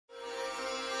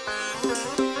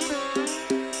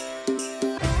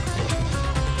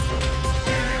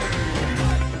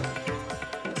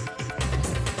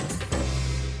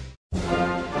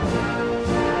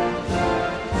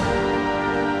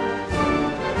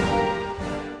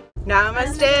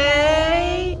Namaste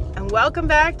and welcome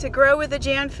back to Grow with the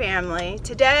J.A.N family.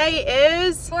 Today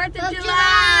is 4th of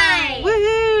July!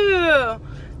 Woohoo!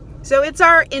 So it's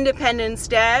our Independence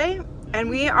Day and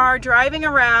we are driving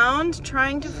around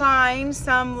trying to find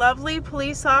some lovely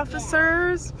police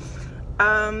officers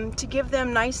to give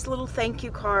them nice little thank you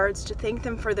cards, to thank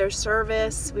them for their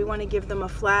service. We want to give them a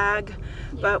flag,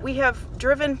 but we have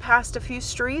driven past a few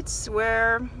streets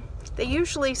where they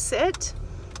usually sit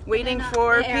waiting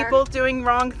for people doing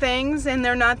wrong things and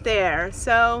they're not there.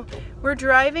 So we're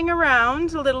driving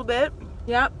around a little bit.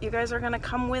 Yep, you guys are gonna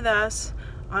come with us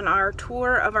on our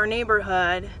tour of our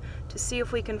neighborhood to see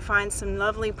if we can find some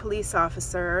lovely police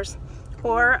officers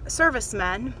or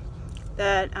servicemen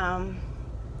that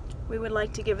we would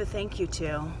like to give a thank you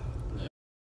to.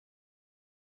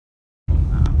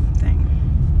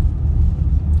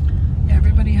 Yeah,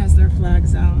 everybody has their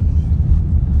flags out.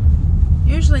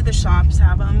 Usually the shops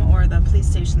have them, or the police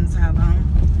stations have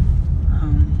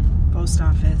them. Post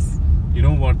office. You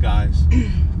know what, guys?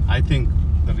 I think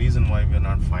the reason why we're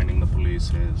not finding the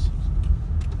police is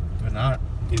we're not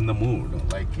in the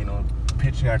mood, like, you know,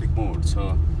 patriotic mood.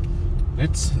 So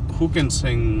who can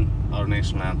sing our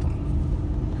national anthem?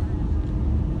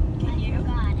 You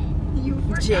got it. You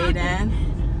forgot.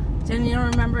 J.A.N. Didn't you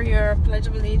remember your Pledge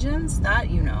of Allegiance? That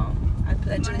you know. I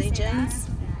pledge allegiance.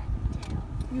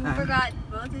 You forgot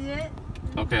both of it?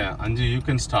 Okay, Anji, you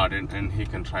can start it and he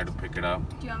can try to pick it up.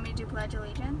 Do you want me to pledge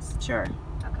allegiance? Sure.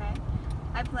 Okay.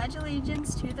 I pledge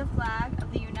allegiance to the flag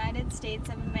of the United States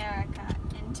of America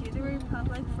and to the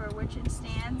republic for which it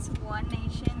stands, one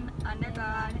nation, under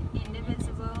God,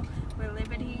 indivisible, with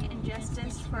liberty and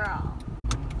justice for all.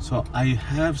 So I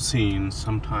have seen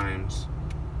sometimes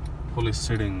police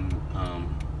sitting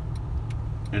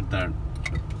at that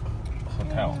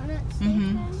hotel.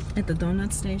 At the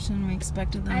donut station, we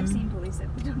expected them. I've seen police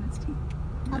at the donut station.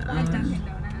 At Dunkin'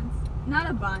 Donuts. Not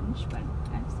a bunch, but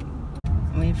I've seen.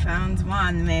 We found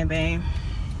one, maybe.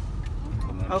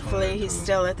 Hopefully he's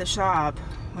still at the shop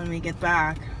when we get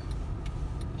back.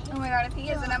 Oh my god, if he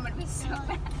isn't, I'm gonna be so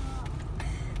mad.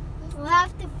 We'll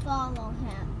have to follow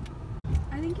him.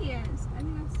 I think he is. I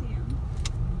think I see him.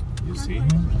 You see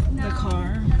him? No, The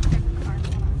car? that's like the car.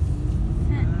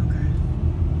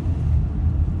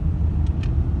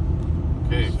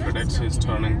 Okay, FedEx is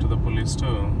turning to the police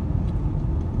too.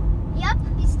 Yep,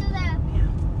 he's still there.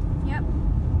 Yep.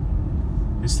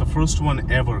 It's the first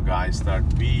one ever, guys, that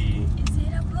we... Is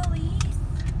it a police?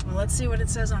 Well, let's see what it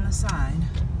says on the side.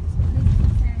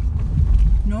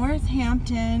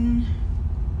 Northampton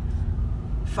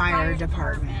Fire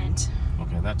Department.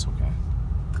 Okay, that's okay.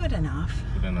 Good enough.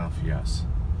 Good enough, yes.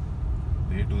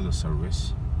 They do the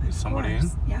service. Is somebody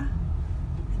in? Yeah,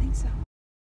 I think so.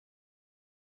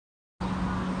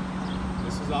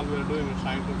 This is all we're doing, we're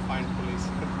trying to find police.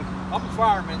 I'm a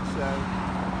fireman, so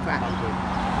Right. All good.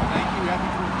 thank you. Happy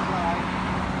 4th of July.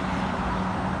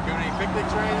 Doing any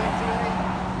picnics or anything today?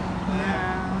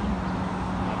 Yeah.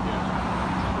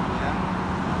 Yeah.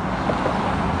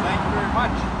 Thank you very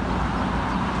much.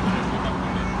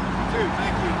 You too.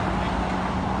 Thank you.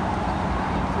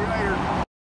 See you later.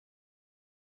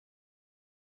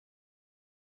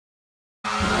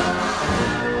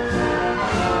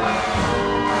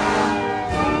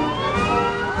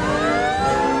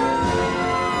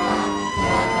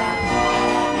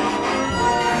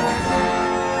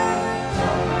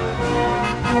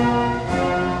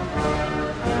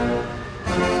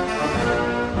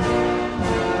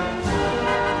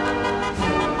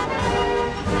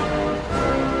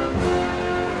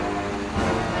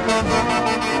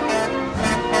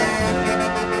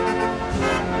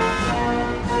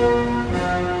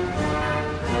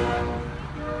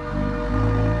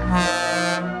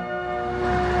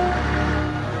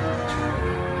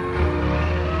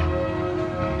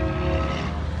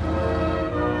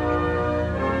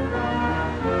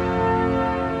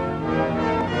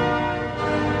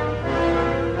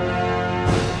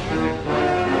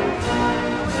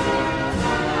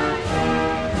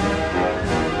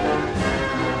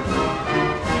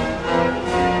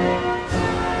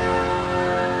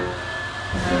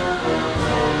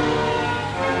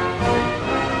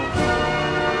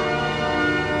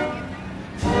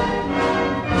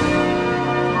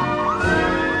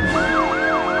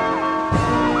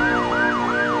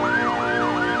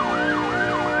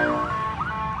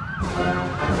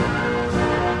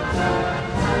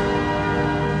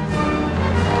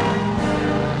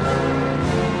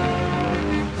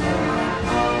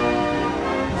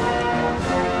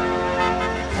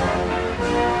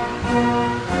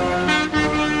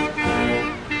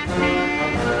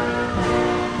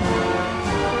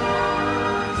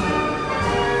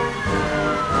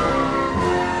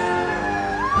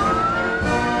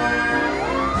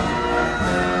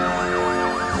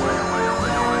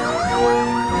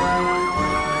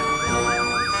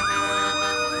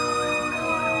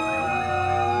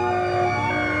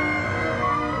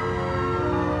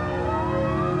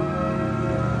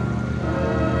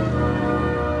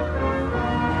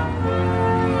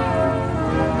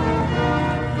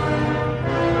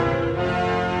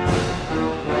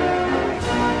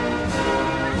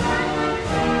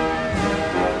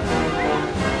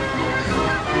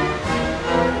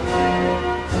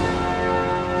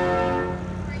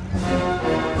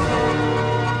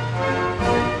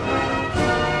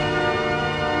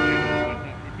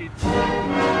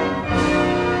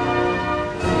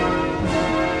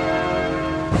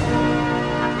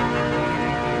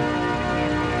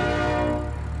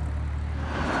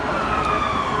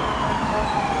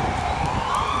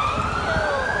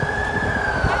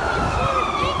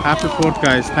 Happy 4th,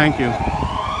 guys. Thank you.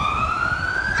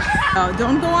 Oh,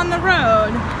 don't go on the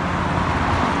road.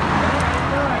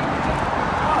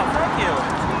 Oh, thank you.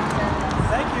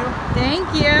 Thank you. Thank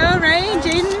you, right,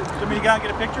 J.A.N? Do you want me to go and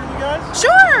get a picture of you guys?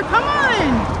 Sure, come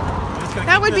on.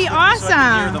 That would be awesome. So I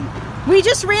can hear them. We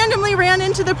just randomly ran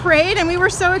into the parade and we were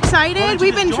so excited.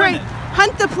 We've been trying to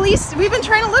hunt the police. We've been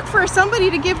trying to look for somebody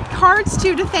to give cards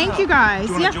to thank you guys.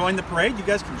 Do you want to join the parade? You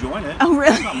guys can join it. Oh,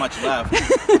 really? There's not much left.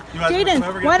 J.A.N,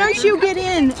 why don't you get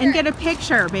in and get a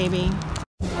picture, baby?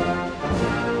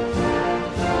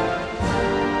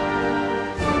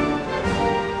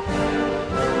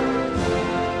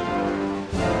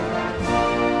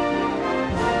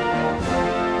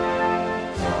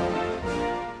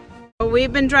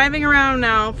 We've been driving around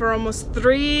now for almost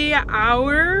 3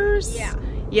 hours.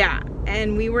 Yeah,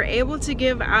 and we were able to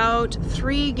give out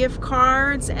 3 gift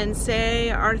cards and say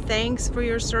our thanks for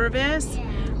your service.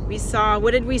 Yeah. We saw,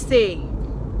 what did we see?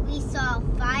 We saw a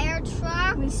fire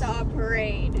truck. We saw a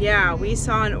parade. Yeah, we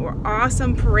saw an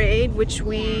awesome parade, which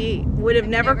we would have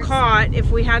never caught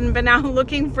if we hadn't been out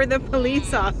looking for the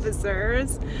police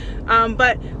officers.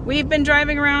 But we've been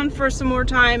driving around for some more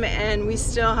time and we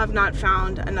still have not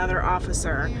found another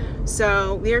officer.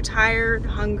 So we are tired,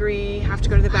 hungry, have to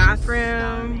go to the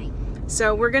bathroom.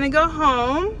 So we're gonna go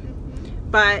home.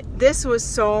 But this was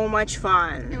so much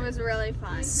fun. It was really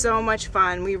fun. So much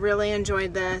fun. We really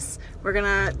enjoyed this.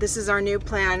 This is our new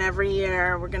plan every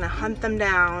year. We're gonna hunt them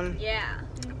down. Yeah.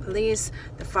 Police,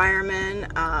 the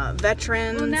firemen,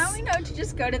 veterans. Well, now we know to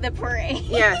just go to the parade.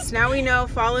 Yes, now we know,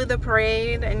 follow the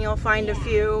parade and you'll find a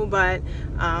few, but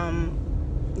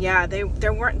yeah,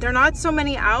 they're not so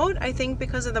many out, I think,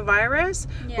 because of the virus.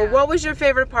 Yeah. But what was your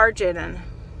favorite part, J.A.N?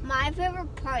 My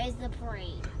favorite part is the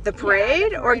parade. The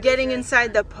parade, or was getting really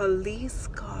inside the police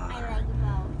car? I like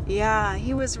both. Yeah,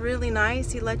 he was really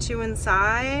nice. He let you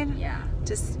inside Yeah.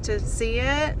 to see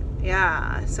it.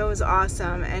 Yeah, so it was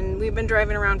awesome. And we've been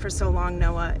driving around for so long.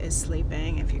 Noah is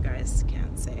sleeping, if you guys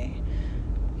can't see.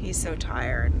 He's so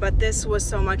tired. But this was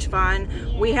so much fun.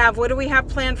 Yeah. What do we have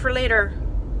planned for later?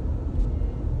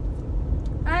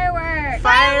 Fireworks.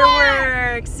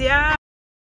 Fireworks, yeah.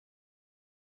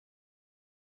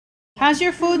 How's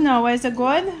your food, Noah? Is it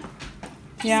good?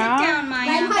 Yeah. Sit down, Maya.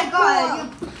 Oh my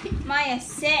god. Maya,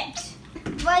 sit.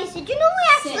 Bryce, did you know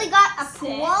we actually got a Sit.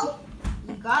 pool?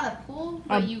 You got a pool?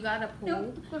 But you got a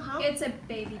pool? Uh-huh. It's a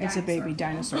baby dinosaur. It's a baby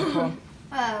dinosaur pool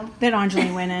Oh. that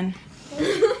Anjali went in.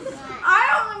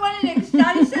 I only wanted it because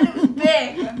Daddy said it was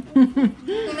big.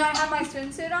 And I had my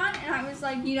swimsuit on, and I was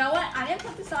like, you know what? I didn't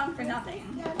put this on for nothing.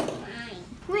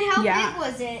 Wait, how Yeah. big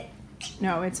was it?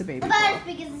 No, it's a baby About pool. as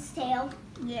big as its tail.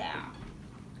 Yeah.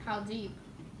 How deep?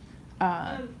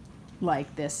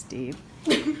 Like this deep.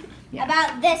 Yeah.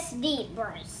 About this deep,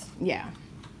 Bryce. Yeah.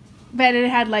 But it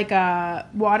had like a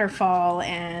waterfall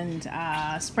and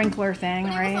sprinkler thing,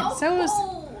 right?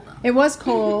 It was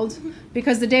cold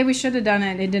because the day we should have done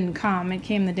it, it didn't come. It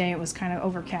came the day it was kind of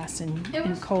overcast and, It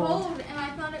was cold. cold, and I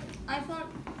thought,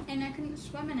 and I couldn't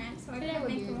swim in it, so I couldn't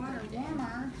make the water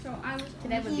warmer. So I was.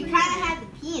 You kind of had to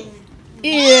pee in it.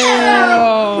 Ew! I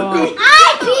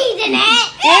peed in it!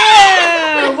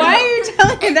 Ew! Why are you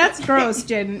telling me that's gross,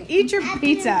 Jen? Eat your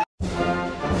pizza.